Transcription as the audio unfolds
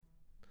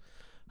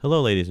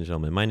Hello, ladies and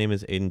gentlemen. My name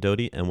is Aiden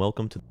Doty, and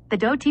welcome to the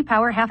Doty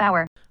Power Half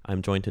Hour.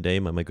 I'm joined today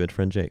by my good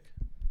friend Jake.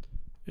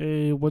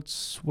 Hey,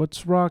 what's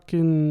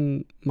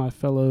rocking, my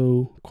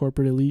fellow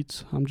corporate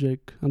elites? I'm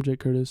Jake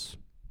Curtis.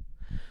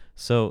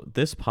 So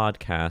this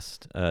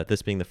podcast,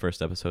 this being the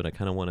first episode, I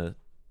kind of want to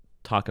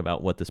talk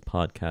about what this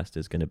podcast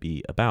is going to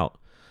be about.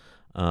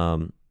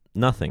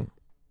 Nothing.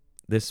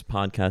 This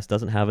podcast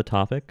doesn't have a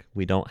topic.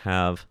 We don't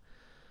have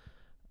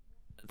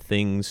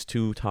things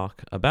to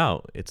talk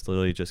about. It's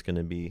literally just going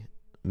to be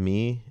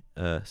me,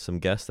 some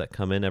guests that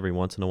come in every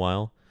once in a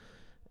while,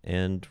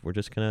 and we're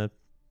just going to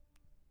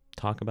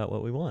talk about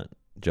what we want,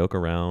 joke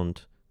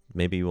around.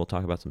 Maybe we'll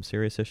talk about some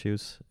serious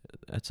issues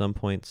at some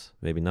points,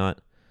 maybe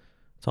not.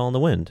 It's all in the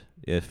wind.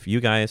 If you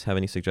guys have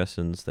any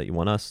suggestions that you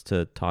want us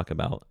to talk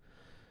about,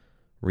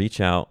 reach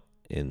out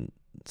in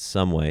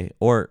some way,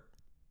 or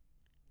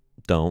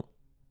don't.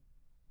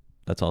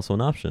 That's also an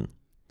option.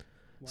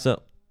 Wow.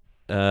 So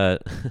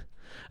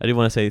I do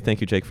want to say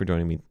thank you, Jake, for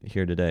joining me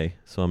here today,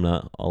 so I'm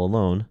not all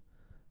alone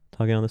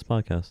talking on this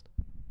podcast.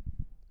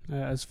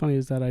 As funny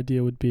as that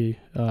idea would be,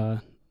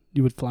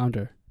 you would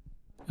flounder,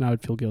 and I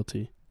would feel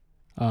guilty.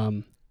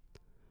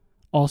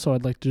 Also,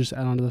 I'd like to just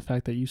add on to the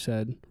fact that you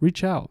said,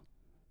 reach out,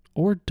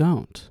 or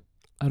don't.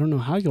 I don't know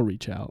how you'll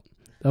reach out.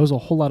 That was a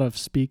whole lot of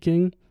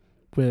speaking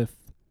with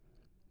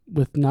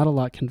not a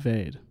lot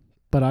conveyed,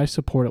 but I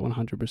support it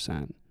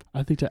 100%.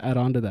 I think to add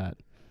on to that,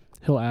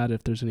 he'll add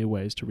if there's any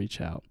ways to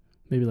reach out.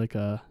 Maybe like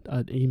an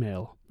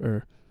email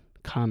or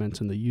comments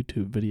in the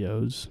YouTube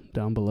videos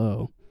down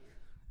below.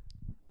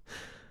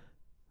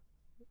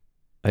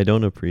 I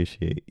don't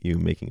appreciate you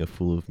making a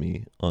fool of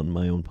me on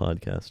my own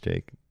podcast,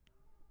 Jake.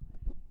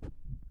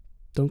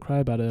 Don't cry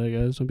about it, I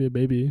guess. Don't be a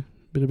baby.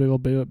 Being a big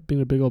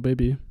old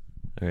baby.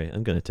 All right,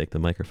 I'm going to take the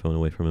microphone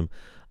away from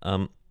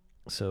him.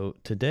 So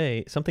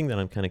today, something that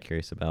I'm kind of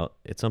curious about,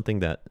 it's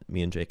something that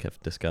me and Jake have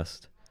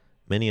discussed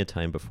many a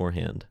time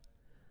beforehand.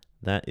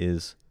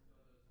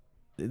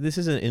 This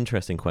is an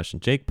interesting question.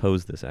 Jake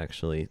posed this,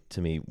 actually,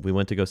 to me. We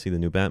went to go see the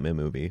new Batman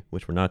movie,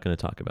 which we're not going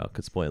to talk about,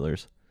 because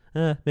spoilers.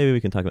 Maybe we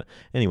can talk about.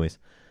 Anyways.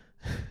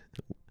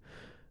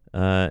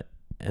 And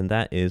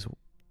that is,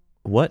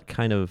 what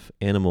kind of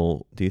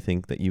animal do you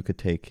think that you could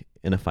take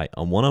in a fight,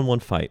 a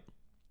one-on-one fight,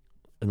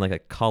 in like a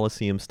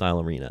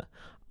Coliseum-style arena?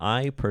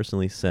 I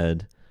personally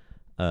said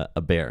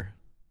a bear.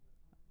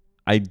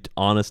 I,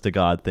 honest to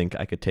God, think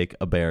I could take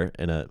a bear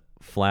in a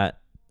flat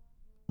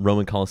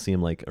Roman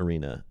Coliseum-like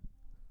arena.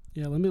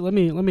 Yeah, let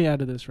me add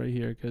to this right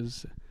here,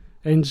 because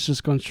Aiden's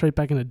just going straight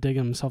back into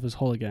digging himself his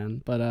hole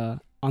again. But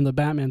on the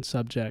Batman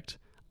subject,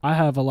 I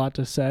have a lot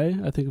to say.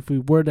 I think if we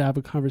were to have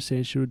a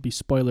conversation, it would be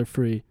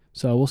spoiler-free.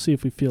 So we'll see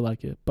if we feel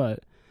like it. But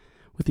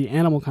with the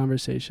animal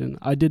conversation,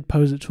 I did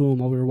pose it to him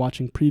while we were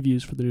watching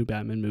previews for the new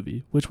Batman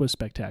movie, which was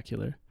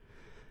spectacular.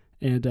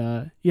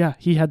 And yeah,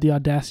 he had the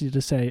audacity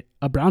to say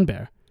a brown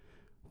bear,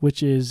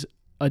 which is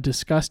a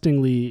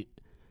disgustingly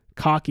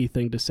cocky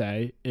thing to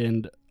say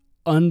and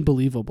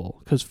unbelievable.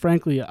 Because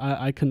frankly,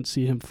 I couldn't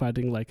see him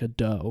fighting like a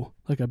doe,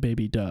 like a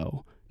baby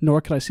doe.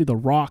 Nor could I see The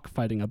Rock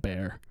fighting a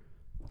bear.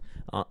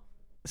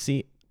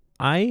 See,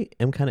 I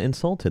am kind of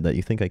insulted that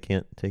you think I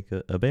can't take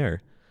a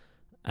bear.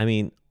 I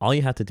mean, all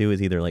you have to do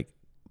is either like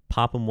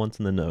pop them once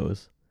in the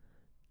nose,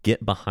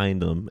 get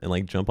behind them, and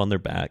like jump on their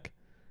back.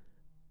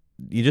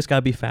 You just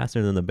gotta be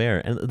faster than the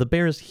bear, and the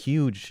bear is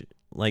huge.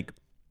 Like,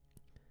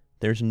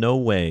 there's no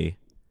way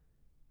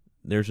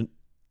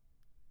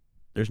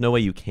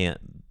you can't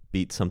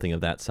beat something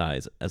of that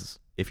size as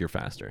if you're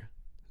faster.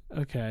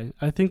 Okay,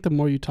 I think the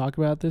more you talk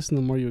about this and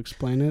the more you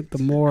explain it, the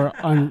more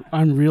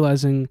I'm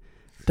realizing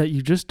that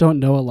you just don't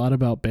know a lot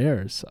about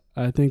bears.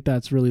 I think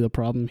that's really the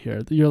problem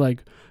here. You're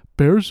like,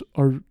 they're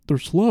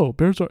slow.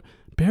 Bears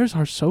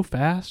are so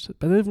fast,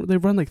 but they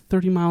run like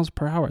 30 miles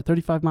per hour,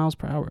 35 miles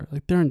per hour.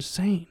 Like, they're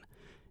insane.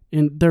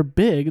 And they're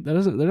big. They're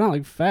not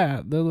like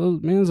fat.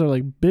 Those mans are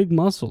like big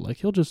muscle.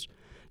 Like, you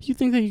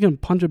think that you can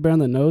punch a bear in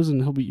the nose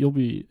and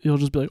he'll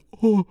just be like,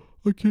 oh,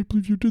 I can't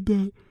believe you did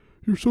that.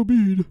 You're so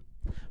mean.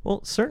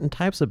 Well, certain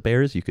types of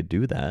bears you could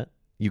do that.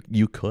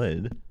 You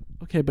could.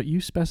 Okay, but you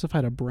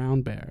specified a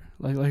brown bear,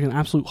 like an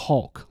absolute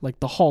Hulk,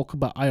 like the Hulk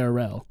but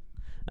IRL.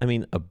 I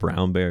mean, a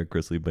brown bear,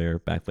 grizzly bear,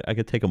 I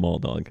could take them all,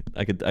 dog.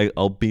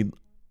 I'll be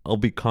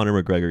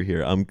Conor McGregor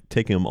here. I'm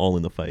taking them all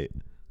in the fight.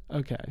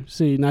 Okay,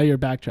 see, now you're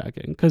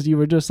backtracking because you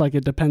were just like,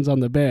 it depends on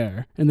the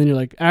bear, and then you're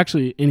like,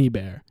 actually, any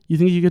bear. You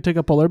think you could take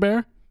a polar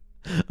bear?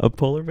 A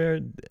polar bear?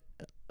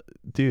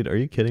 Dude, are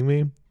you kidding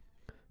me?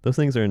 Those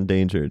things are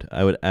endangered.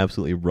 I would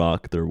absolutely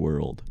rock their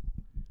world.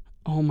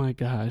 Oh my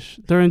gosh.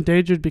 They're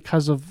endangered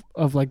because of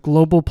like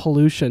global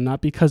pollution,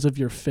 not because of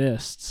your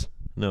fists.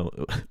 No,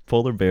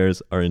 polar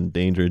bears are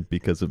endangered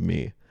because of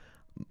me.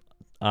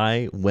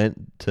 I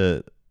went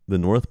to the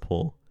North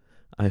Pole.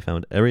 I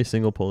found every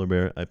single polar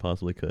bear I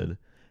possibly could,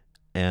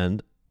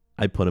 and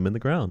I put them in the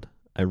ground.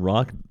 I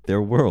rocked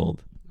their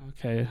world.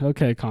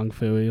 Okay, Kung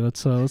Fu.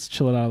 Let's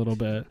chill it out a little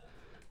bit.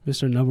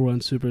 Mr. Number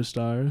One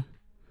Superstar.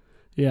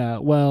 Yeah,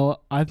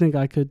 well, I think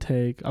I could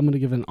I'm going to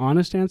give an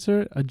honest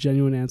answer, a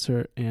genuine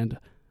answer, and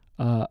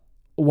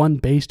one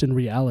based in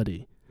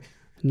reality.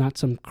 not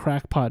some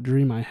crackpot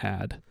dream I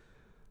had.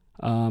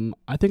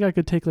 I think I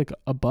could take like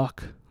a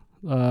buck,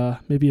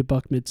 maybe a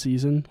buck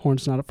mid-season.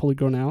 Horns not fully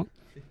grown out.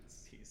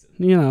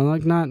 You know,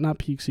 like not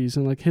peak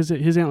season. Like his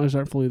antlers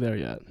aren't fully there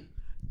yet.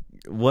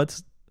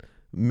 What's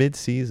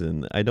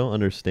mid-season? I don't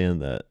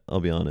understand that.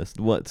 I'll be honest.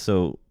 What?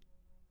 So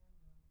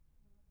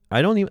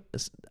I don't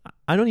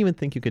even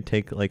think you could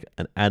take like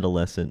an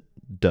adolescent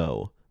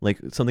doe, like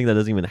something that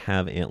doesn't even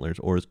have antlers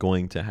or is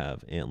going to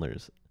have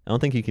antlers. I don't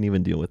think you can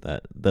even deal with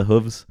that. The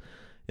hooves,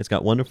 it's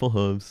got wonderful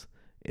hooves.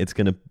 It's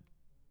gonna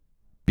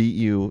beat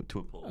you to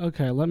a pulp.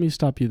 Okay, let me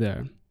stop you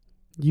there.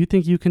 You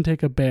think you can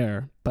take a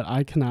bear, but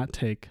I cannot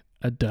take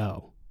a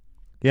doe.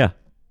 Yeah.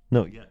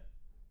 No. Yeah.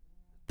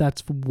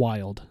 That's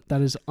wild.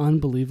 That is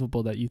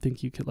unbelievable that you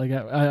think you could. Like,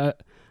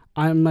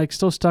 I'm like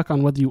still stuck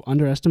on whether you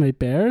underestimate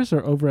bears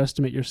or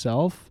overestimate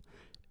yourself.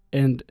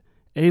 And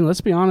Aiden,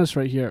 let's be honest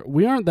right here.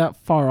 We aren't that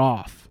far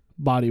off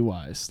body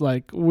wise.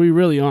 Like, we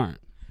really aren't.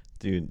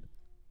 Dude,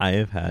 I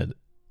have had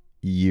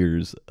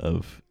years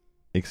of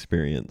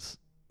experience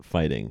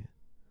fighting.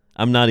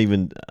 I'm not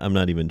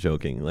even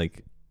joking.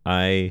 Like,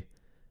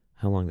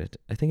 how long did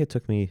I think it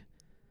took me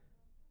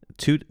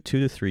 2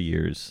 to 3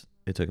 years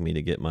it took me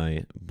to get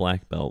my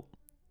black belt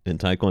in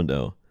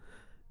Taekwondo.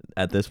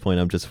 At this point,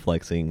 I'm just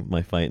flexing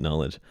my fight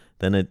knowledge.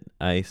 Then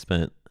I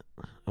spent,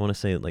 I want to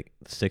say like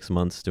 6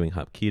 months doing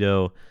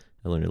Hapkido.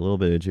 I learned a little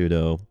bit of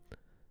Judo,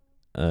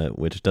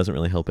 which doesn't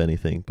really help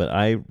anything. But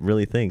I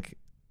really think,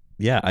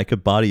 yeah, I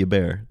could body a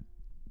bear.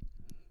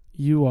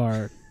 You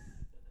are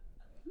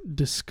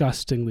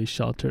disgustingly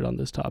sheltered on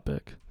this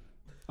topic.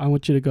 I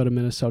want you to go to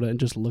Minnesota and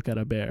just look at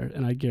a bear,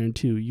 and I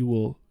guarantee you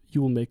will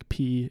make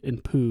pee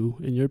and poo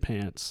in your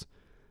pants,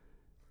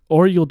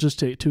 or you'll just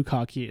take too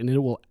cocky and it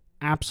will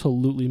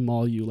absolutely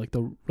maul you like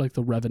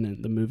the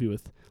Revenant, the movie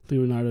with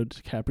Leonardo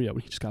DiCaprio when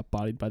he just got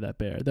bodied by that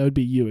bear. That would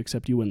be you,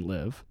 except you wouldn't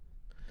live.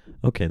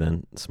 Okay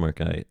then, smart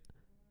guy.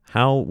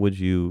 How would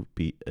you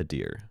beat a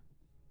deer?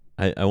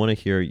 I want to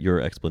hear your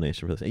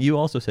explanation for this. You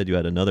also said you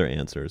had another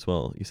answer as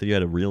well. You said you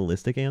had a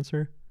realistic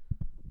answer?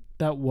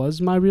 That was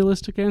my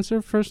realistic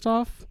answer, first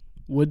off,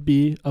 would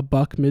be a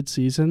buck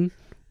mid-season,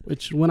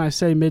 which when I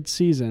say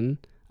mid-season,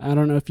 I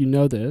don't know if you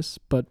know this,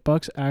 but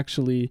bucks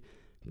actually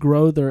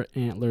grow their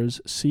antlers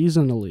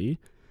seasonally,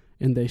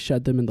 and they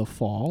shed them in the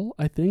fall.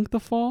 I think the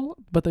fall,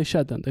 but they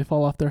shed them. They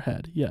fall off their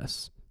head.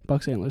 Yes,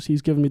 buck's antlers.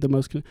 He's given me the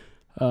most...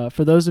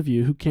 for those of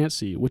you who can't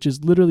see, which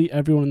is literally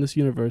everyone in this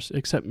universe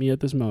except me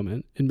at this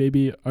moment, and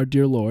maybe our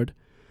dear Lord,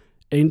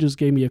 Aiden just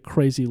gave me a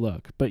crazy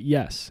look. But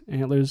yes,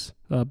 antlers,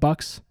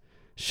 bucks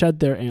shed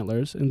their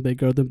antlers, and they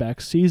grow them back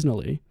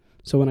seasonally.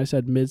 So when I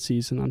said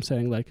mid-season, I'm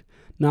saying like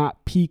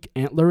not peak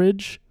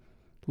antlerage,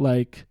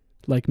 like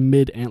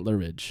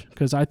mid-antlerage,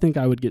 because I think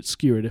I would get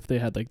skewered if they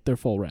had like their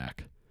full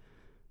rack.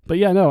 But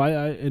yeah,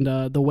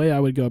 no, the way I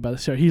would go about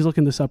this, here, he's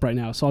looking this up right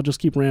now, so I'll just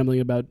keep rambling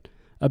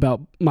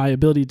about my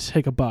ability to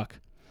take a buck,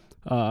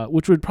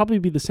 which would probably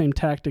be the same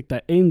tactic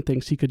that Aiden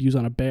thinks he could use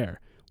on a bear,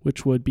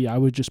 which would be I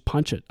would just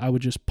punch it. I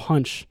would just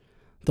punch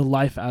the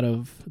life out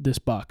of this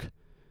buck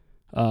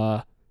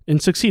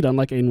and succeed,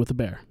 unlike Aiden with a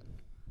bear.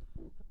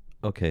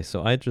 Okay,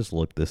 so I just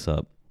looked this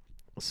up.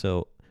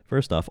 So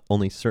first off,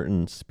 only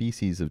certain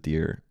species of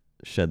deer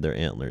shed their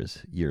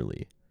antlers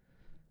yearly.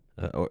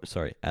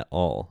 At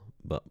all,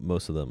 but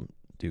most of them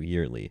do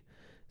yearly.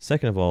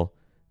 Second of all,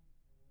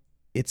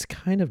 it's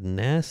kind of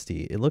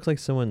nasty. It looks like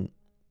someone...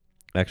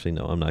 Actually,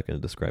 no, I'm not going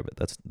to describe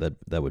it.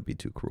 That would be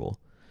too cruel.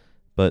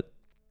 But,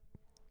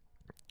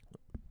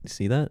 you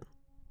see that?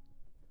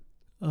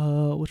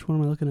 Which one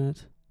am I looking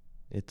at?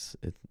 It's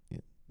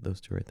those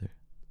two right there.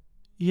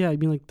 Yeah, I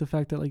mean like the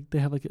fact that like they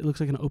have like it looks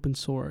like an open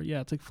sore.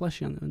 Yeah, it's like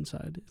fleshy on the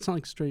inside. It's not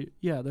like straight.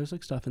 Yeah, there's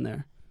like stuff in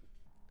there.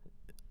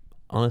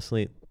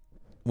 Honestly,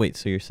 wait.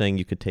 So you're saying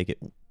you could take it?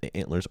 The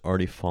antlers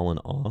already fallen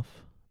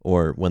off,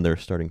 or when they're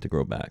starting to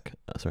grow back?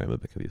 Sorry, I'm a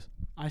bit confused.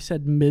 I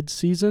said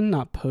mid-season,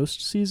 not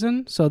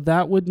post-season. So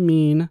that would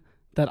mean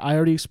that I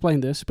already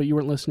explained this, but you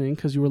weren't listening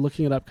because you were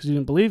looking it up because you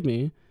didn't believe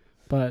me.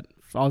 But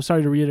I'm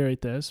sorry to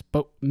reiterate this.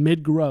 But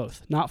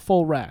mid-growth, not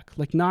full rack,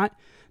 like not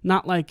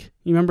like,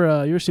 you remember,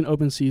 you ever seen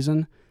Open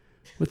Season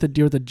with the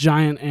deer with the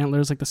giant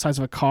antlers, like the size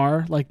of a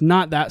car? Like,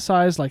 not that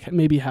size, like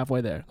maybe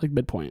halfway there, like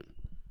midpoint.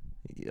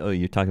 Oh,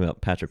 you're talking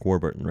about Patrick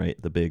Warburton, right?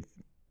 The big,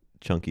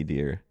 chunky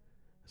deer.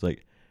 It's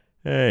like,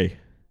 hey,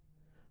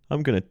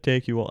 I'm going to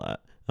take you all out.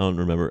 I don't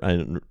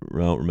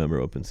remember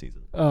Open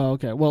Season. Oh,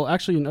 okay. Well,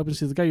 actually, in Open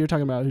Season, the guy you're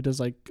talking about who does,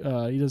 like,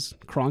 he does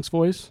Kronk's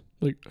voice.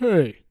 Like,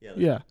 hey.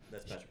 Yeah.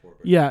 That's Patrick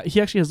Warburton. Yeah,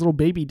 he actually has little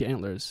baby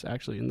antlers,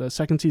 actually. And the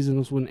second season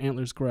was when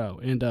antlers grow.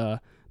 And,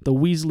 the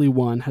Weasley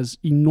one has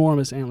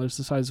enormous antlers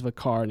the size of a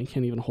car, and he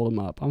can't even hold them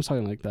up. I'm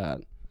talking like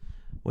that.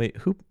 Wait,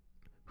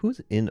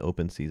 who's in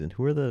Open Season?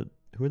 Who are the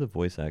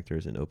voice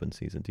actors in Open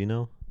Season? Do you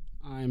know?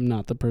 I'm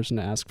not the person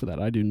to ask for that.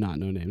 I do not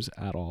know names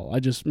at all. I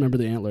just remember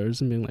the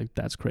antlers and being like,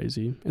 that's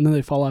crazy. And then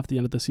they fall off at the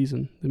end of the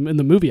season. In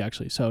the movie,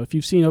 actually. So if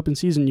you've seen Open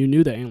Season, you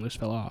knew the antlers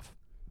fell off.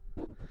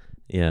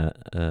 Yeah,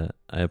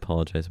 I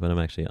apologize, but I'm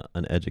actually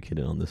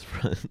uneducated on this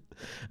front.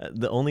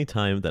 The only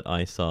time that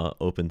I saw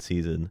Open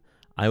Season,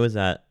 I was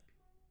at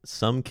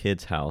some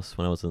kid's house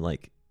when I was in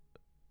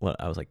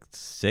I was like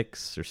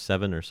 6 or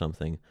 7 or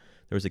something.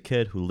 There was a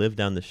kid who lived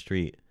down the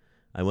street.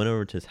 I went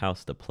over to his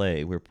house to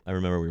play. I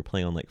remember we were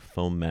playing on like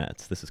foam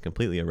mats. This is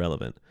completely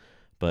irrelevant,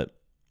 but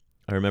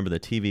I remember the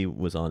TV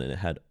was on and it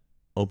had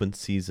open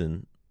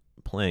season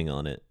playing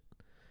on it,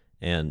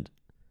 and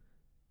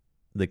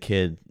the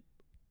kid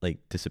like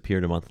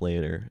disappeared a month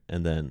later,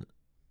 and then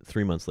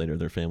 3 months later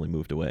their family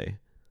moved away.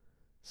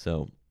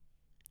 So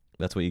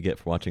that's what you get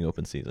for watching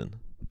open season.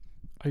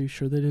 Are you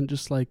sure they didn't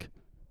just like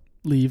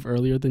leave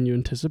earlier than you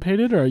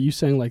anticipated, or are you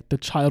saying like the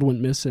child went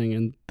missing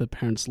and the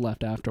parents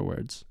left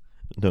afterwards?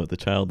 No, the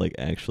child like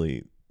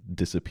actually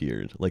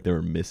disappeared. Like they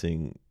were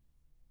missing,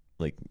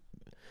 like,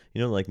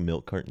 like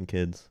milk carton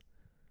kids,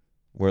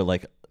 where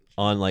like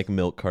on like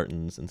milk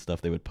cartons and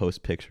stuff they would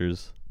post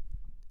pictures.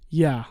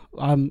 Yeah,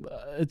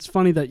 it's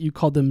funny that you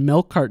called them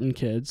milk carton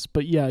kids,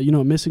 but yeah,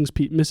 missing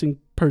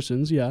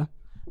persons. Yeah.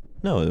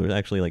 No, it was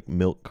actually like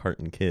milk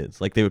carton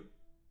kids. Like it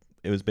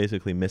was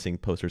basically missing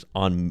posters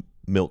on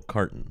milk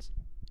cartons.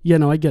 Yeah,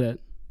 no, I get it.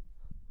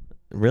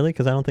 Really?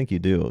 Because I don't think you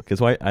do.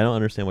 Because I don't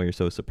understand why you're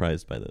so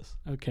surprised by this.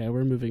 Okay,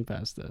 we're moving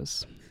past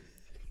this.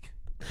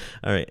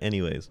 All right.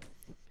 Anyways,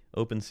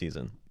 open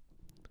season.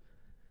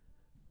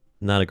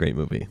 Not a great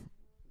movie.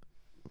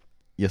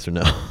 Yes or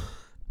no?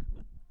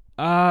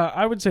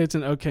 I would say it's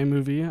an okay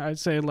movie. I'd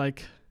say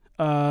like,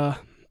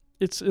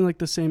 it's in like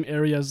the same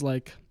area as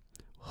like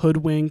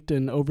Hoodwinked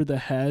and Over the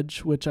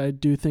Hedge, which I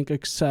do think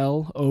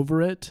excel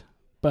over it,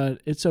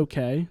 but it's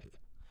okay.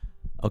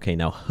 Okay,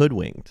 now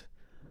Hoodwinked.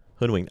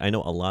 I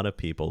know a lot of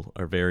people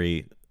are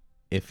very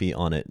iffy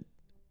on it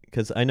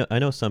because I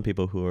know some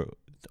people who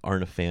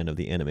aren't a fan of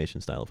the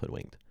animation style of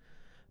Hoodwinked,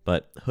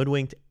 but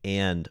Hoodwinked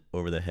and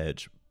Over the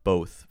Hedge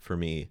both for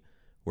me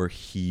were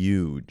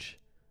huge.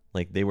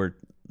 Like they were.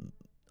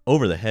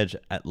 Over the Hedge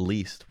at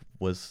least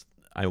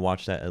I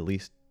watched that at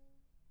least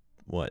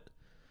I want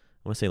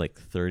to say like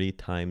 30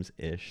 times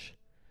ish,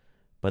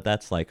 but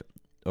that's like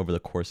over the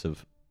course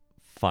of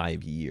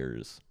 5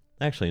 years.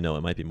 Actually, no,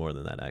 it might be more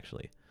than that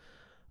actually.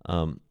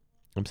 I'm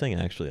saying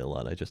actually a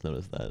lot. I just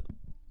noticed that.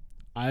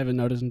 I haven't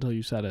noticed until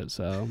you said it.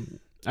 So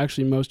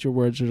actually most of your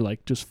words are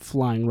like just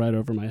flying right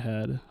over my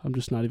head. I'm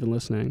just not even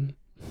listening.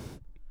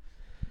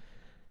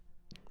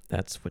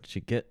 That's what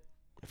you get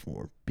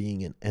for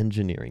being an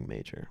engineering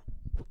major.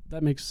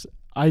 That makes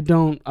I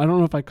don't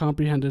know if I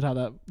comprehended how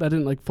that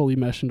didn't like fully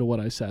mesh into what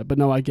I said, but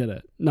no, I get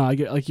it. No, I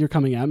get like you're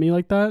coming at me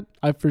like that.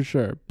 I for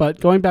sure. But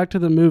going back to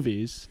the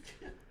movies,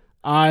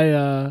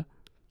 I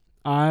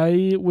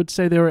would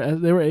say they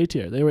were A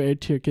tier. They were A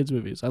tier kids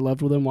movies. I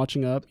loved them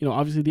watching up.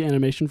 Obviously the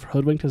animation for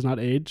Hoodwinked has not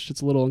aged.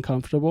 It's a little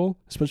uncomfortable,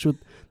 especially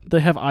they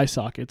have eye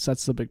sockets.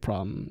 That's the big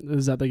problem.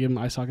 Is that they give them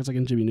eye sockets like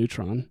in Jimmy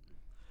Neutron.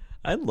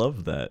 I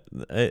love that.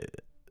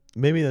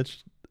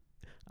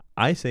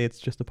 I say it's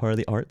just a part of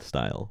the art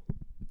style.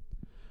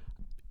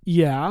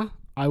 Yeah,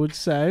 I would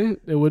say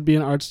it would be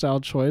an art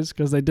style choice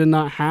because they did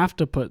not have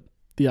to put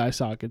the eye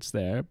sockets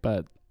there,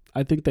 but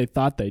I think they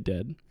thought they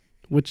did,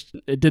 which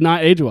it did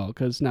not age well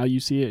because now you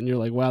see it and you're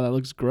like, wow, that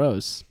looks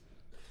gross.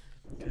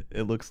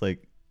 It looks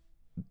like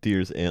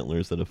deer's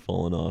antlers that have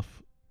fallen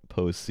off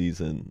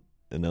post-season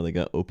and now they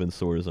got open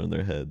sores on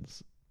their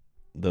heads.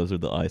 Those are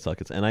the eye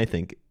sockets, and I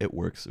think it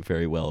works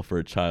very well for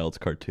a child's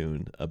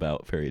cartoon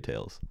about fairy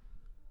tales.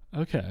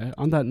 Okay.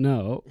 On that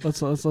note, let's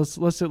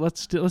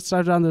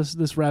dive down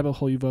this rabbit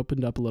hole you've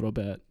opened up a little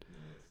bit.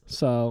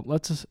 So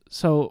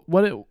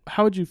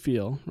how would you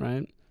feel,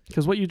 right?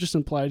 Because what you just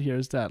implied here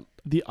is that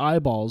the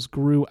eyeballs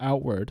grew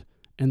outward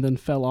and then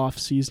fell off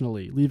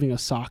seasonally, leaving a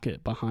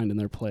socket behind in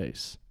their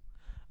place.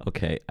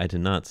 Okay, I did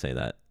not say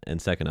that.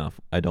 And second off,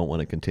 I don't want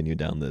to continue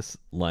down this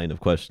line of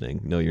questioning.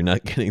 No, you're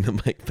not getting the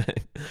mic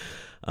back.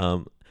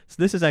 So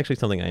this is actually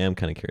something I am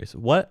kind of curious.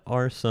 What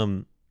are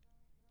some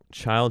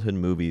childhood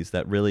movies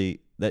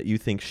that you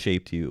think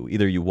shaped you?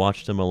 Either you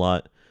watched them a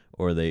lot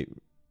or they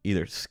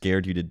either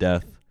scared you to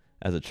death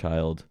as a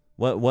child.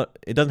 What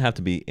it doesn't have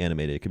to be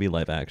animated, it could be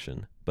live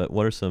action, but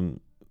what are some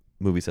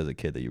movies as a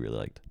kid that you really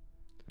liked?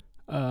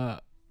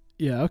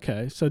 Yeah,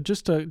 okay. So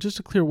just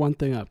to clear one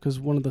thing up, because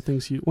one of the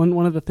things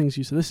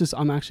you said,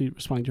 I'm actually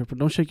responding to your, but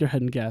don't shake your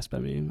head and gasp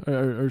at me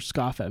or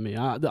scoff at me.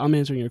 I'm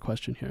answering your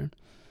question here.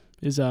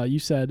 You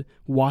said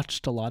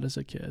watched a lot as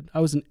a kid. I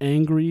was an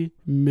angry,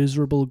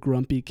 miserable,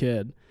 grumpy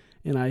kid,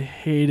 and I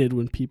hated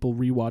when people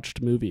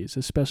rewatched movies,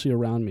 especially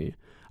around me.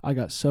 I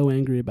got so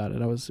angry about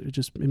it.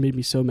 It made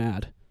me so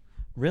mad.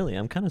 Really?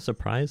 I'm kind of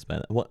surprised by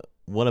that.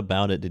 What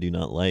about it did you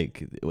not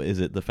like? Is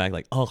it the fact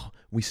like, oh,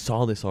 we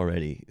saw this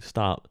already,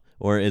 stop?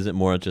 Or is it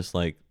more just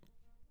like,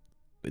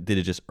 did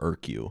it just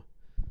irk you?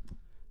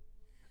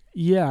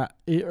 Yeah,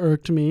 it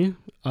irked me.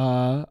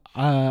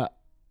 I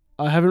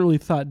haven't really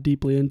thought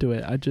deeply into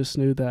it. I just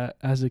knew that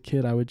as a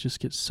kid, I would just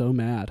get so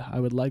mad. I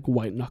would like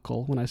white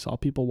knuckle when I saw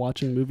people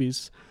watching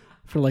movies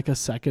for like a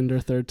second or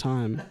third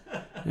time.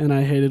 And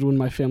I hated when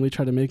my family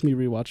tried to make me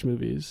rewatch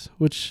movies,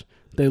 which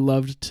they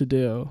loved to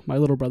do. My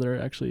little brother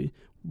actually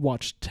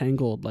watched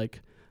Tangled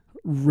like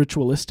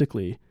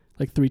ritualistically.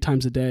 like 3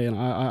 times a day, and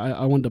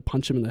I wanted to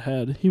punch him in the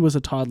head. He was a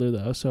toddler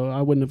though, so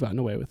I wouldn't have gotten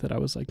away with it. I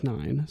was like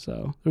 9,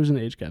 so there was an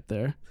age gap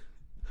there.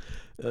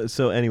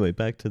 So anyway,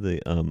 back to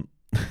the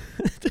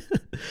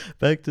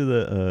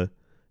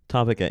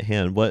topic at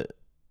hand. What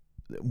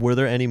were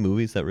there any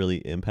movies that really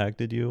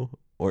impacted you,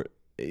 or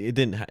it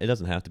didn't? It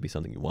doesn't have to be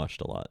something you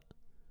watched a lot.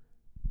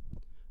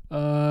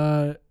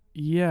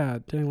 Yeah.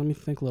 Dang, let me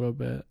think a little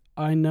bit.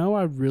 I know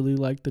I really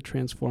liked the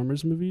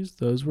Transformers movies.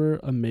 Those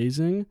were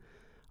amazing.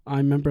 I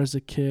remember as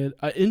a kid,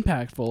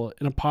 impactful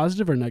in a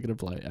positive or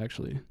negative light,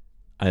 actually.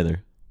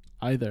 Either.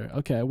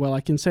 Okay. Well,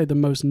 I can say the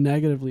most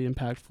negatively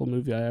impactful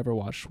movie I ever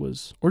watched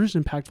was, or just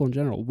impactful in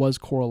general, was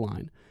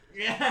Coraline.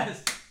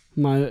 Yes.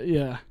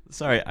 Yeah.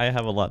 Sorry, I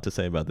have a lot to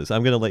say about this.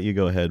 I'm going to let you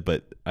go ahead,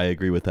 but I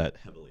agree with that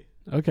heavily.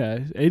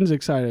 Okay. Aiden's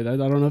excited. I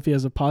don't know if he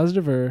has a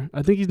positive or,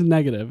 I think he's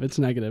negative. It's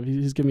negative.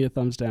 He's giving me a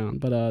thumbs down.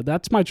 But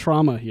that's my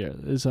trauma here,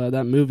 is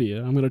that movie.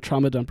 I'm going to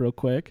trauma dump real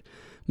quick.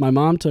 My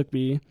mom took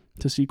me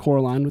to see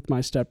Coraline with my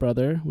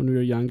stepbrother when we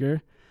were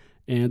younger,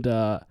 and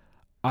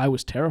I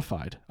was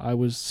terrified. I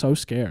was so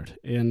scared,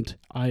 and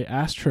I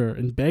asked her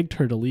and begged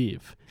her to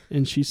leave,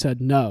 and she said,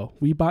 "No,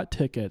 we bought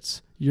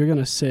tickets. You're going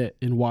to sit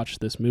and watch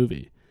this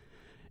movie."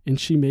 And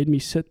she made me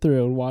sit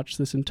through and watch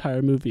this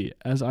entire movie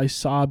as I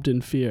sobbed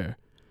in fear.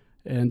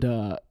 And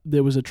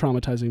there was a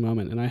traumatizing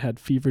moment, and I had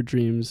fever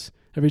dreams.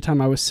 Every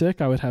time I was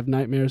sick, I would have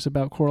nightmares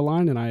about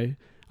Coraline, and I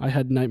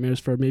had nightmares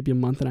for maybe a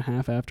month and a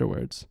half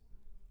afterwards.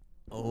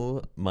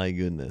 Oh my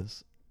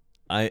goodness.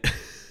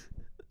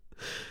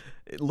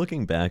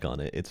 Looking back on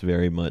it, it's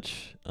very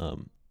much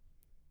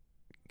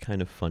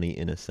kind of funny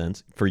in a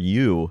sense. For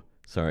you,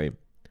 sorry,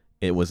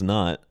 it was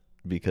not,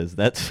 because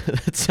that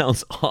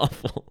sounds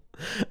awful.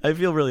 I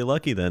feel really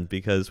lucky then,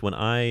 because when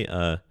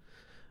I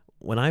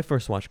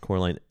first watched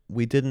Coraline,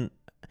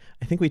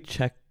 I think we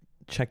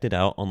checked it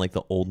out on like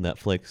the old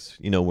Netflix,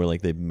 where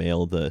like they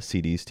mail the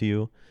CDs to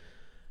you.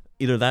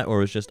 Either that or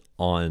it was just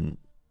on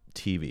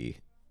TV.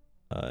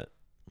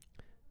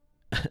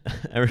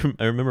 I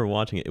remember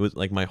watching it. It was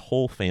like my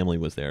whole family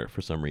was there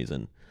for some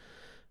reason.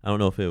 I don't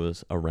know if it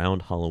was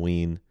around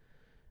Halloween,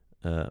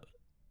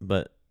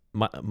 but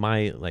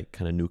my like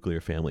kind of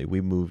nuclear family, we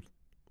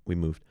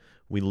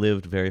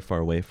lived very far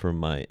away from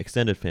my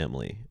extended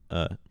family.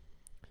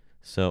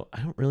 So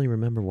I don't really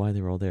remember why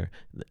they were all there.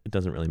 It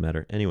doesn't really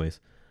matter.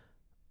 Anyways,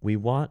 we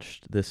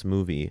watched this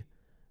movie,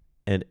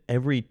 and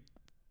every,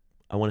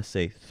 I want to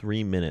say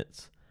 3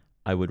 minutes,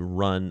 I would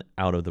run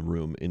out of the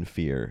room in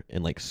fear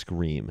and like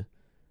scream.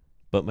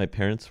 But my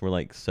parents were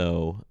like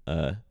so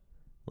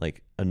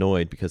like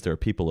annoyed because there were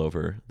people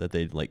over that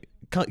they'd like,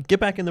 get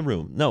back in the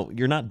room. No,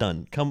 you're not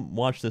done. Come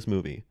watch this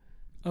movie.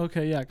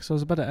 Okay, yeah, because I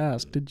was about to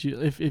ask, did you,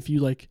 if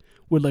you like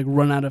would like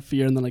run out of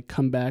fear and then like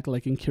come back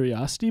like in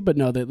curiosity, but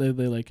no, they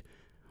like,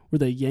 were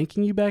they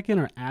yanking you back in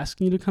or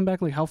asking you to come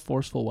back? Like, how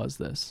forceful was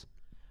this?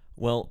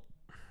 Well,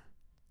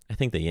 I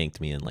think they yanked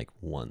me in like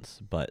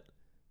once, but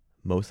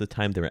most of the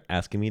time they were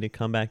asking me to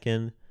come back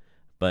in.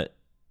 But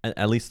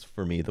at least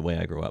for me, the way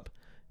I grew up,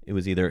 it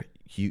was either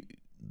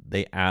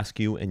they ask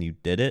you and you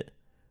did it,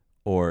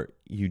 or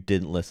you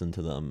didn't listen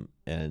to them,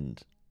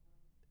 and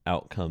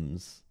out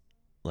comes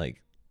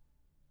like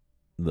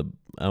I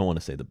don't want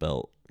to say the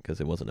belt, because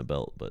it wasn't a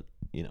belt, but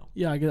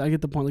Yeah, I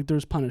get the point. Like,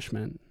 there's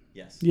punishment.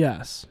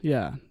 Yes.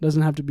 Yeah.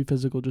 Doesn't have to be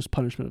physical, just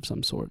punishment of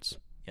some sorts.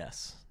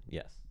 Yes.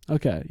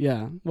 Okay,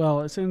 yeah. Well,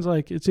 it seems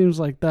like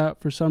that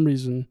for some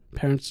reason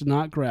parents did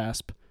not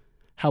grasp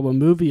how a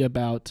movie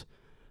about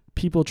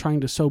people trying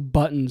to sew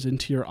buttons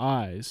into your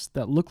eyes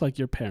that look like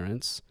your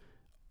parents,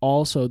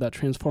 also that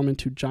transform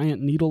into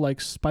giant needle-like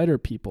spider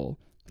people,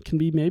 can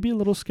be maybe a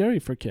little scary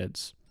for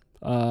kids.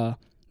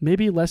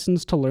 Maybe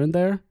lessons to learn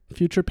there,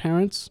 future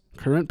parents,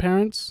 current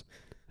parents.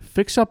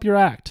 Fix up your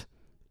act.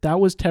 That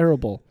was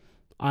terrible.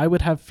 I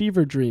would have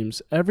fever dreams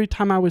every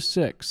time I was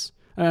 6.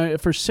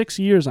 For 6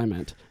 years, I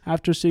meant,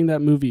 after seeing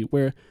that movie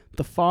where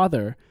the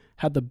father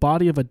had the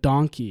body of a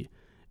donkey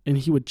and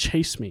he would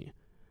chase me.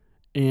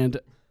 And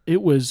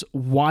it was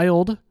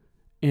wild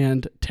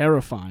and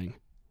terrifying.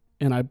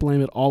 And I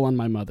blame it all on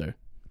my mother.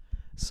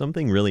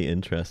 Something really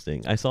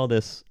interesting. I saw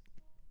this.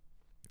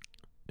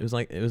 It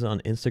was on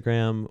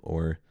Instagram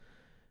or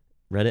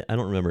Reddit. I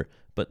don't remember.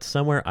 But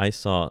somewhere I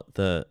saw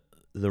the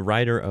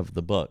writer of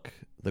the book,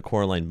 the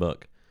Coraline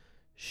book.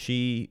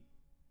 I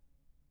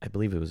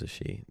believe it was a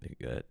she.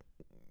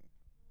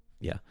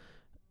 Yeah.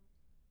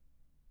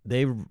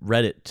 They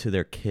read it to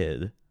their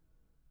kid,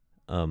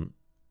 and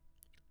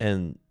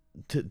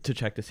to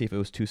check to see if it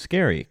was too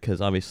scary, because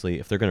obviously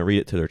if they're going to read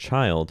it to their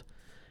child,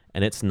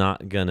 and it's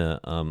not gonna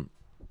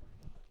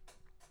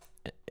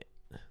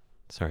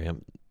sorry,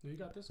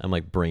 I'm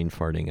like brain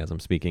farting as I'm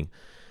speaking.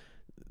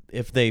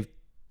 If they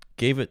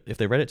read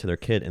it to their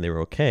kid and they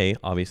were okay,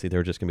 obviously they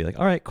were just gonna be like,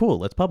 all right, cool,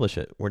 let's publish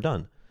it, we're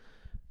done.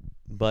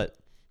 But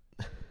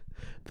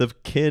the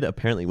kid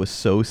apparently was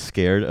so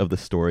scared of the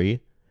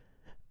story,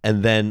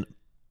 and then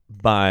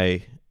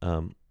by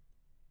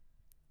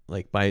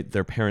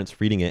their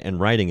parents reading it and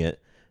writing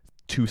it,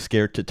 too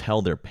scared to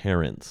tell their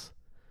parents.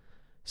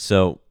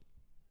 So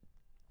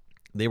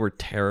they were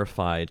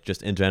terrified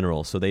just in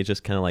general. So they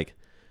just kind of like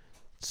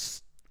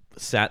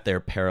sat there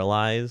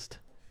paralyzed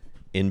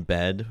in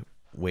bed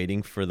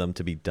waiting for them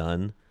to be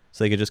done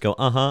so they could just go,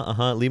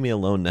 leave me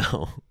alone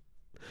now.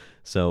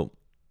 So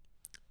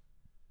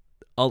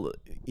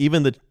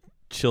even the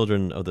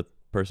children of the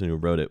person who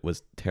wrote it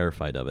was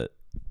terrified of it.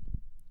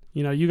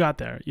 You know, you got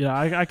there. You know,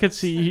 I could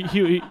see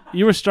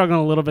you were struggling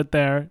a little bit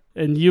there,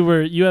 and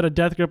you had a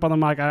death grip on the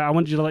mic. I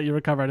wanted you to let you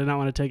recover. I did not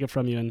want to take it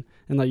from you and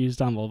let you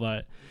stumble.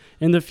 But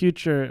in the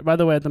future, by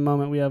the way, at the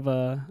moment we have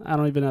I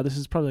don't even know. This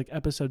is probably like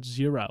episode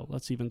 0.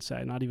 Let's even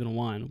say not even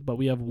 1, but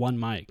we have 1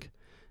 mic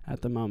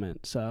at the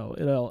moment, so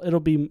it'll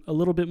be a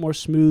little bit more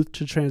smooth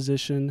to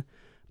transition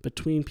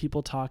between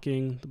people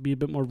talking. There'll be a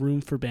bit more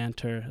room for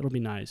banter. It'll be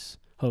nice.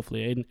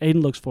 Hopefully,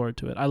 Aiden looks forward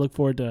to it. I look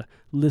forward to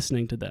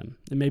listening to them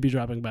and maybe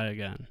dropping by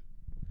again.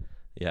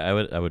 Yeah,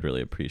 I would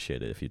really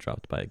appreciate it if you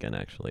dropped by again.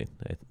 Actually,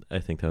 I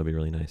think that would be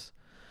really nice.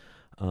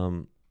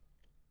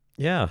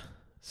 Yeah.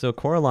 So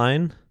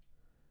Coraline,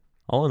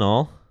 all in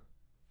all,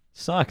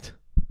 sucked.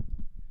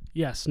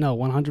 Yes, no,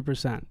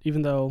 100%.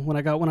 Even though when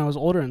I was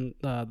older and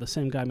the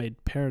same guy made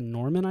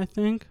Paranorman, I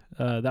think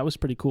that was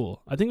pretty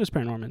cool. I think it was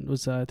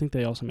Paranorman. I think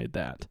they also made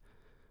that.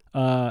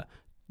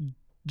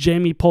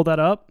 Jamie pulled that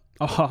up.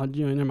 Oh,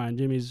 never mind.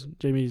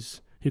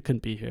 Jamie's who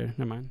couldn't be here.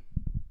 Never mind.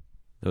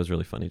 That was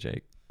really funny,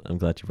 Jake. I'm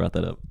glad you brought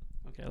that up.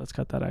 Okay, let's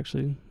cut that.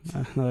 Actually,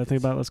 now that I think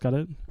about it, let's cut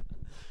it.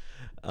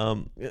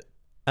 Out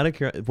of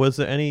curiosity, was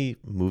there any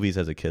movies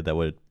as a kid that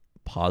would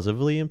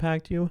positively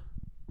impact you?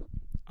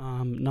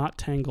 Not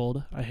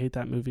Tangled. I hate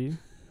that movie,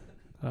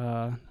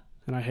 and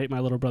I hate my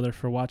little brother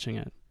for watching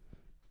it.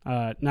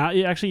 Now,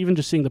 actually, even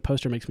just seeing the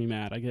poster makes me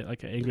mad. I get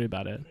like angry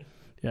about it.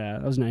 Yeah,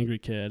 I was an angry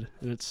kid,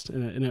 and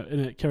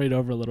it carried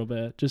over a little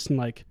bit. Just in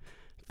like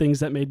things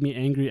that made me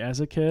angry as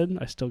a kid,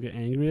 I still get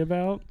angry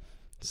about.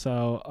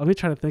 So let me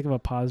try to think of a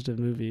positive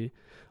movie.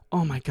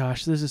 Oh my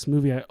gosh, there's this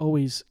movie I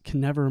always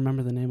can never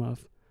remember the name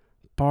of.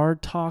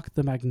 Bartok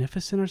the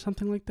Magnificent or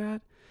something like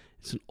that.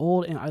 It's an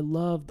old, and I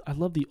love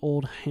the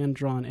old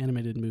hand-drawn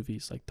animated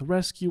movies like The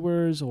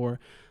Rescuers or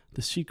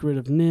The Secret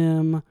of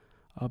Nim,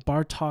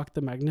 Bartok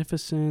the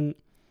Magnificent.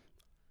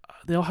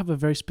 They all have a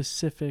very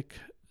specific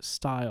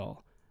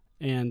style.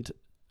 And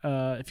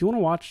if you want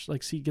to watch,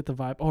 get the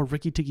vibe. Oh,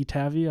 Ricky Tikki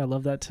Tavi, I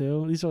love that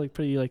too. These are like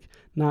pretty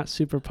not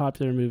super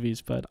popular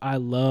movies, but I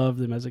love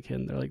them as a kid.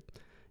 And they're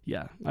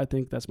yeah, I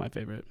think that's my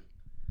favorite.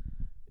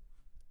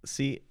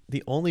 See,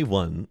 the only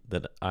one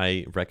that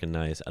I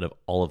recognize out of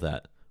all of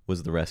that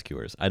was The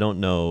Rescuers. I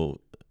don't know,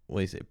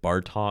 what is it,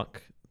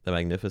 Bartok the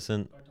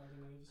Magnificent?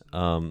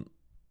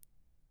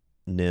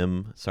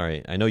 Nim,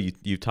 sorry. I know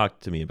you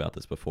talked to me about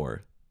this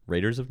before.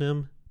 Raiders of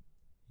Nim?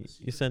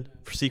 You said?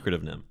 For Secret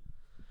of Nim.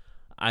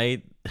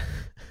 I've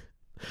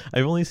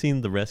only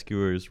seen The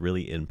Rescuers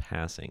really in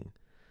passing.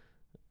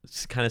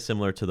 It's kind of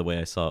similar to the way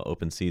I saw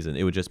Open Season.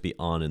 It would just be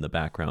on in the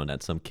background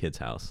at some kid's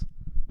house.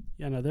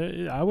 Yeah,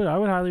 no, I would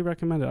highly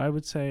recommend it. I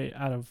would say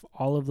out of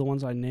all of the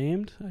ones I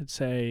named, I'd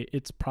say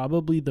it's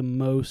probably the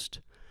most.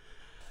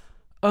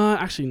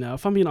 Actually, no.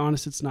 If I'm being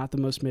honest, it's not the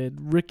most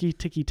mid. Ricky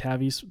Tikki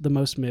Tavi's the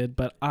most mid,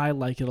 but I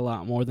like it a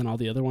lot more than all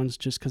the other ones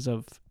just because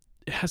of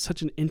it has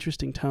such an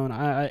interesting tone.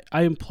 I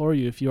implore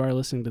you, if you are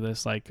listening to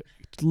this,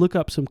 look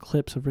up some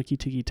clips of Ricky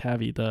Tikki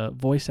Tavi. The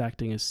voice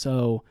acting is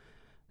so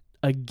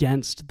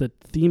against the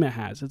theme it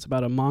has. It's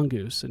about a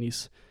mongoose, and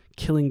he's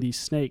killing these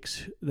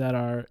snakes that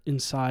are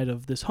inside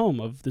of this home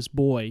of this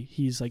boy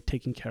he's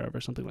taking care of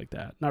or something like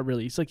that. Not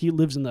really. It's he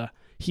lives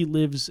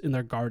in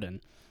their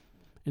garden,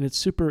 and it's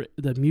super.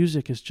 The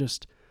music is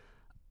just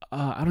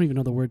I don't even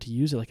know the word to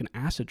use it. Like an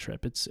acid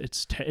trip.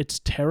 It's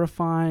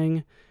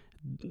terrifying.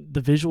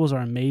 The visuals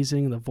are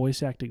amazing. The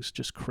voice acting is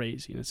just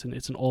crazy. And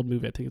it's an old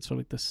movie. I think it's from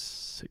the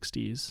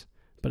 60s,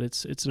 but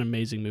it's an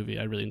amazing movie.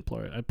 I really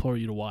implore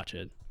you to watch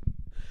it.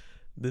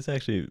 This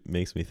actually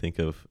makes me think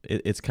of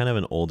it's kind of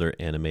an older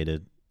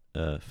animated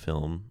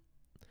film.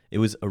 It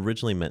was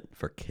originally meant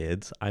for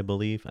kids, I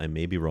believe. I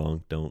may be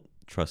wrong. Don't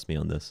trust me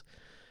on this.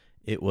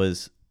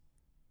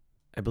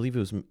 I believe it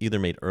was either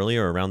made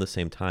earlier or around the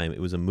same time. It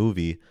was a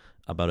movie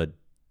about a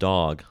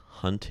dog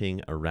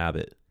hunting a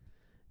rabbit,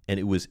 and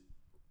it was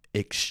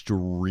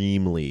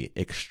extremely,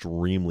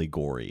 extremely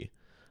gory.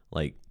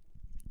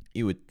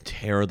 It would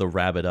tear the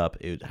rabbit up.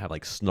 It would have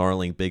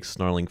big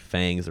snarling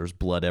fangs. There was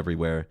blood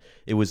everywhere.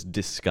 It was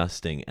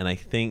disgusting. And I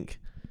think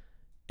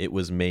it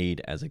was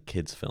made as a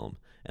kid's film.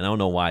 And I don't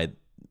know why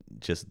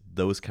just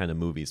those kind of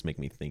movies make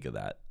me think of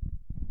that.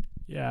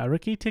 Yeah,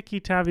 Ricky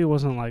Tikki Tavi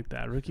wasn't like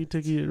that. Ricky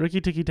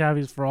Tikki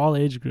Tavi is for all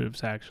age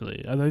groups,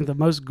 actually. I think the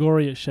most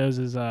gory it shows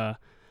is I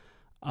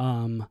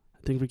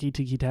think Ricky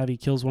Tikki Tavi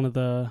kills one of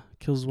the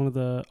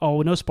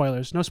oh, no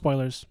spoilers.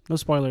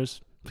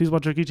 Please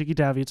watch Ricky Tikki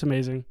Tavi. It's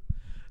amazing.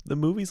 The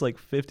movie's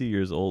 50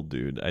 years old,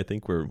 dude. I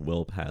think we're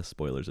well past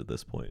spoilers at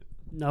this point.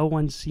 No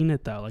one's seen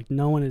it though.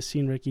 No one has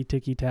seen Ricky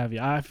Tikki Tavi.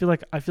 I feel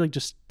like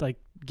just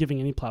giving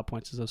any plot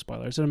points is a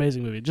spoiler. It's an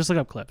amazing movie. Just look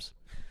up clips.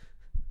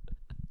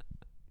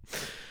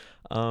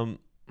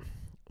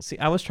 See,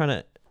 I was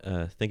trying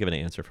to think of an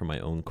answer for my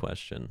own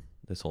question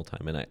this whole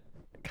time, and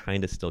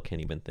kind of still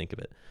can't even think of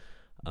it.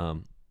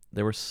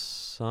 There were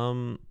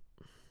some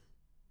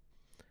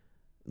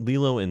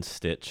Lilo and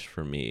Stitch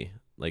for me,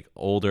 like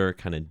older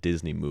kind of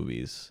Disney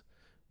movies,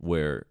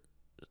 where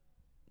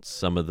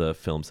some of the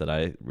films that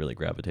I really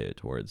gravitated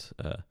towards,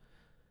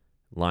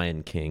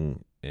 Lion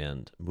King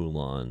and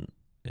Mulan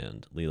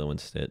and Lilo and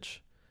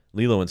Stitch.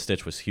 Lilo and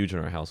Stitch was huge in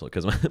our household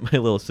because my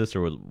little sister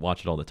would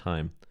watch it all the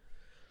time.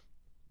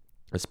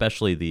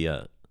 Especially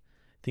I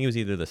think it was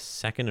either the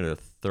second or the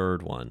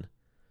third one.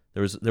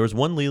 There was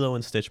one Lilo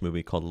and Stitch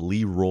movie called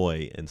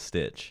Leroy and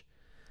Stitch,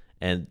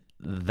 and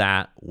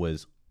that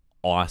was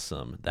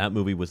awesome. That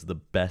movie was the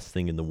best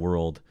thing in the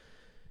world.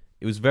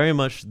 It was very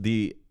much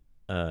it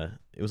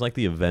was like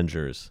the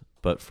Avengers,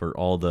 but for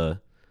all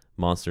the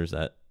monsters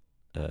that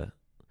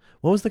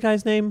what was the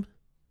guy's name?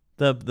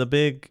 The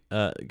big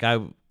guy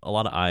with a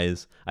lot of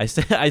eyes. I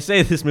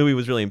say this movie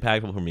was really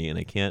impactful for me, and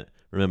I can't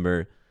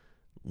remember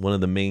one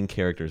of the main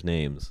characters'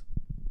 names.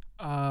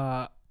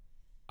 I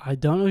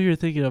don't know who you're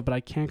thinking of, but I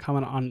can't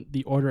comment on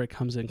the order it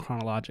comes in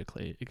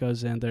chronologically. It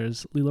goes in,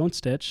 there's Lilo and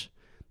Stitch,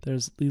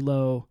 there's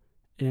Lilo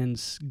and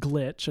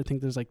Glitch. I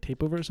think there's like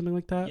Tapeover or something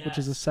like that, yes. Which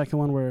is the second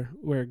one where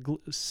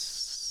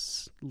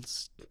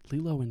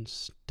Lilo and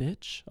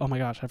Stitch? Oh my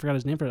gosh, I forgot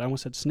his name for it. I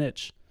almost said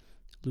Snitch.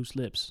 Loose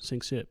lips,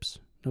 sink ships,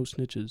 no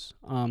snitches.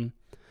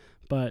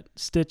 But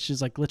Stitch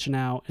is like glitching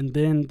out, and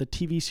then the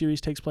TV series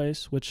takes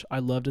place, which I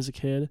loved as a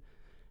kid.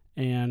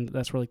 And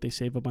that's where like they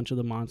save a bunch of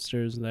the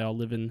monsters and they all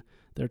live in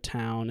their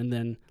town. And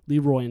then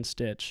Leroy and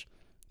Stitch,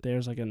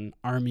 there's like an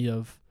army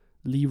of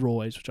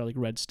Leroys, which are like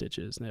red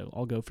Stitches, and they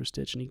all go for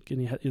Stitch.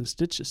 And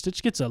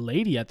Stitch gets a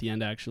lady at the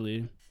end.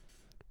 Actually,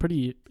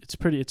 it's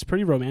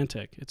pretty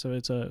romantic. That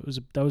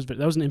was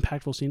an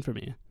impactful scene for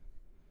me.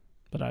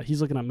 But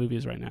he's looking at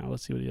movies right now.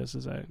 Let's see what he has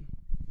to say.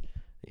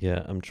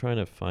 Yeah, I'm trying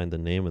to find the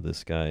name of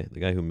this guy, the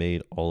guy who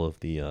made all of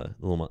the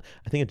little.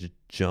 I think it's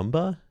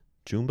Jumba.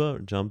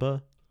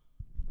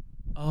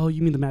 Oh,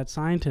 you mean the mad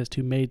scientist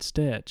who made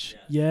Stitch?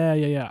 Yes.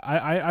 Yeah.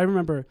 I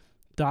remember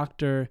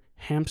Dr.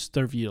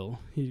 Hamsterville.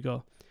 He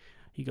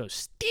goes,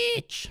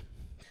 Stitch,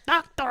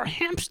 Dr.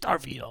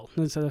 Hamsterville.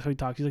 And so that's how he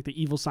talks. He's like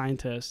the evil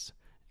scientist.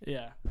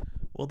 Yeah.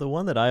 Well, the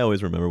one that I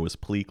always remember was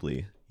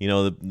Pleakley. You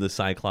know, the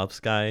Cyclops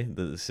guy.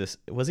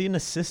 Was he an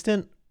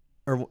assistant?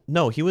 Or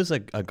no, he was a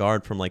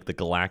guard from like the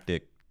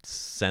Galactic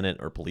Senate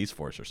or police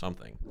force or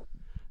something.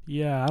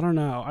 Yeah, I don't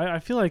know. I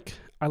feel like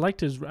I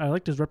liked his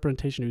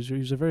representation. He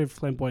was a very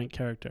flamboyant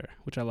character,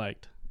 which I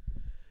liked.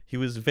 He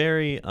was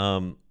very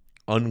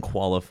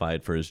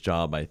unqualified for his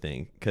job, I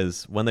think,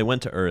 because when they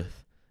went to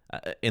Earth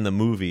in the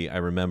movie, I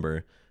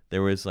remember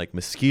there was like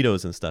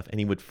mosquitoes and stuff, and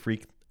he would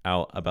freak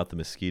out about the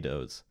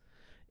mosquitoes,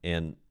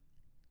 and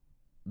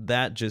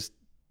that just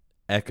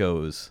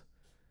echoes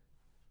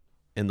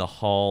in the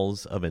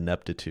halls of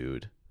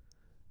ineptitude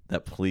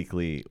that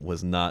Pleakley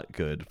was not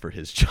good for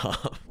his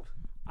job.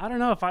 I don't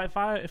know if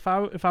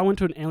I went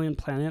to an alien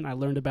planet and I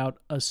learned about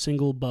a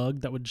single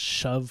bug that would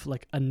shove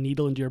like a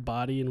needle into your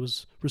body and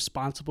was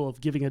responsible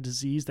of giving a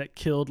disease that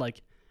killed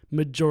like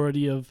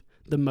majority of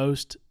the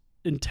most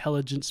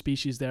intelligent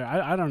species there.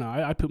 I don't know.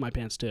 I poop my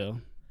pants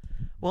too.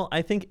 Well,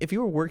 I think if you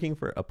were working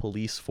for a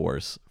police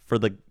force for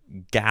the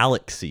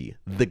galaxy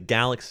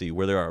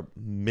where there are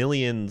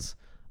millions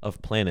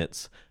of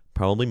planets,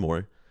 probably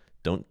more,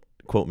 don't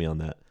quote me on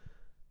that,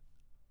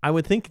 I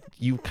would think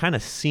you've kind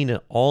of seen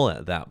it all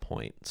at that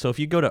point. So if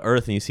you go to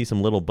Earth and you see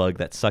some little bug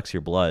that sucks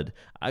your blood,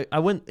 I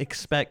wouldn't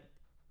expect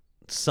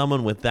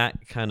someone with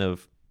that kind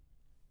of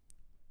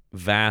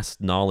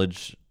vast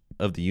knowledge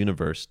of the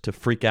universe to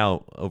freak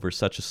out over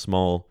such a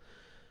small,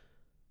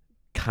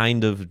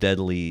 kind of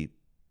deadly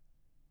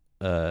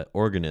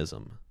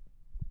organism.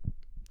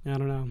 Yeah, I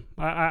don't know.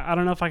 I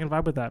don't know if I can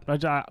vibe with that,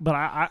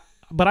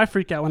 but I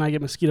freak out when I get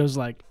mosquitoes,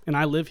 like, and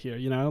I live here,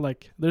 you know,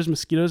 like there's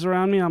mosquitoes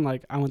around me. I'm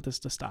like, I want this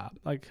to stop.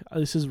 Like,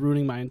 this is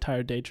ruining my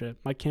entire day trip.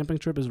 My camping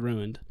trip is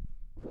ruined.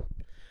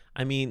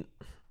 I mean,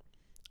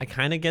 I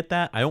kind of get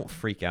that. I don't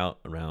freak out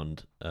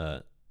around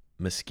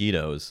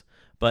mosquitoes,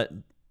 but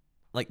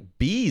like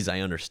bees,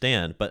 I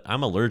understand, but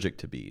I'm allergic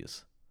to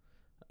bees.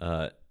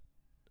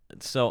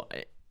 So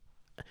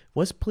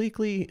was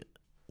Pleakley,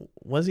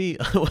 was he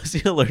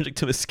allergic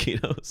to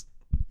mosquitoes?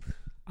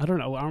 I don't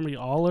know. Aren't we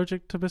all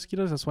allergic to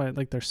mosquitoes? That's why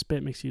like their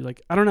spit makes you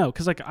like, I don't know.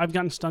 Because like I've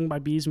gotten stung by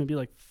bees maybe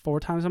like 4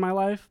 times in my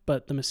life,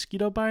 but the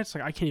mosquito bites,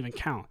 like I can't even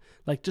count.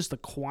 Like just the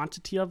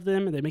quantity of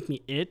them, and they make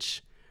me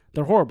itch.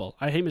 They're horrible.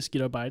 I hate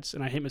mosquito bites,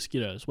 and I hate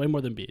mosquitoes way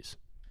more than bees.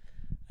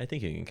 I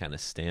think you can kind of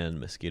stand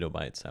mosquito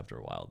bites after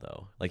a while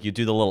though. Like you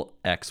do the little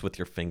X with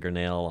your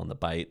fingernail on the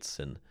bites,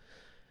 and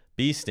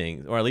bee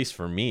stings, or at least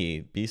for me,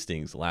 bee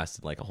stings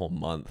lasted like a whole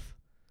month.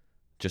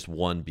 Just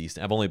one bee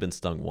sting. I've only been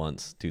stung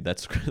once. Dude, that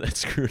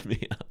screwed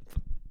me up.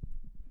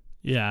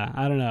 Yeah,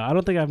 I don't know. I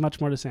don't think I have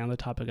much more to say on the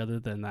topic other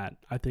than that.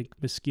 I think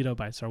mosquito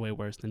bites are way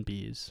worse than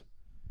bees.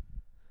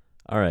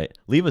 All right.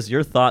 Leave us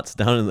your thoughts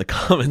down in the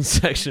comments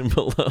section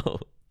below.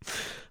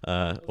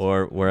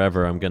 Or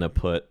wherever I'm going to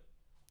put.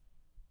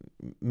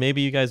 Maybe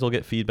you guys will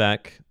get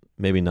feedback.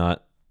 Maybe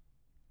not.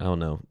 I don't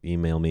know.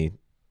 Email me.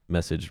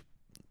 Message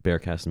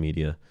Bearcast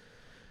Media,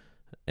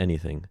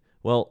 anything.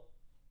 Well,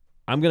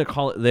 I'm going to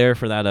call it there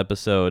for that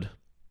episode.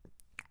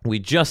 We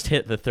just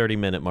hit the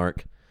 30-minute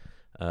mark.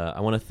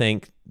 I want to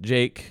thank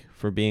Jake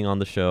for being on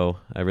the show.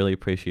 I really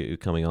appreciate you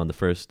coming on the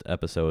first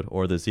episode,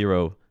 or the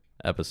 0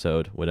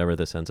 episode, whatever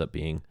this ends up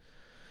being.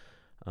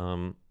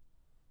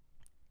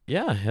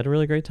 Yeah, I had a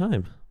really great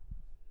time.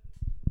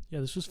 Yeah,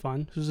 this was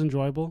fun. This was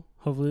enjoyable.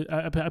 Hopefully,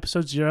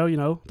 episode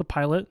 0, the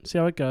pilot, see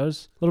how it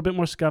goes. A little bit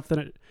more scuff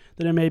than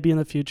it may be in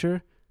the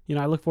future.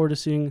 I look forward to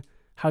seeing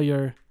how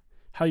your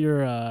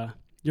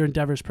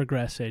endeavors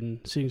progress,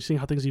 Aiden. Seeing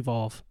how things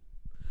evolve.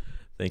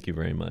 Thank you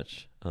very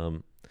much.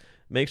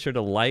 Make sure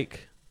to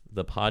like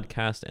the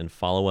podcast and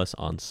follow us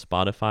on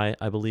Spotify.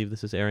 I believe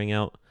this is airing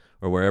out,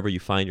 or wherever you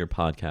find your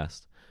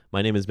podcast.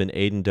 My name has been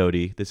Aiden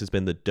Doty. This has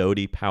been the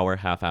Doty Power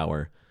Half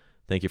Hour.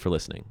 Thank you for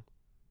listening.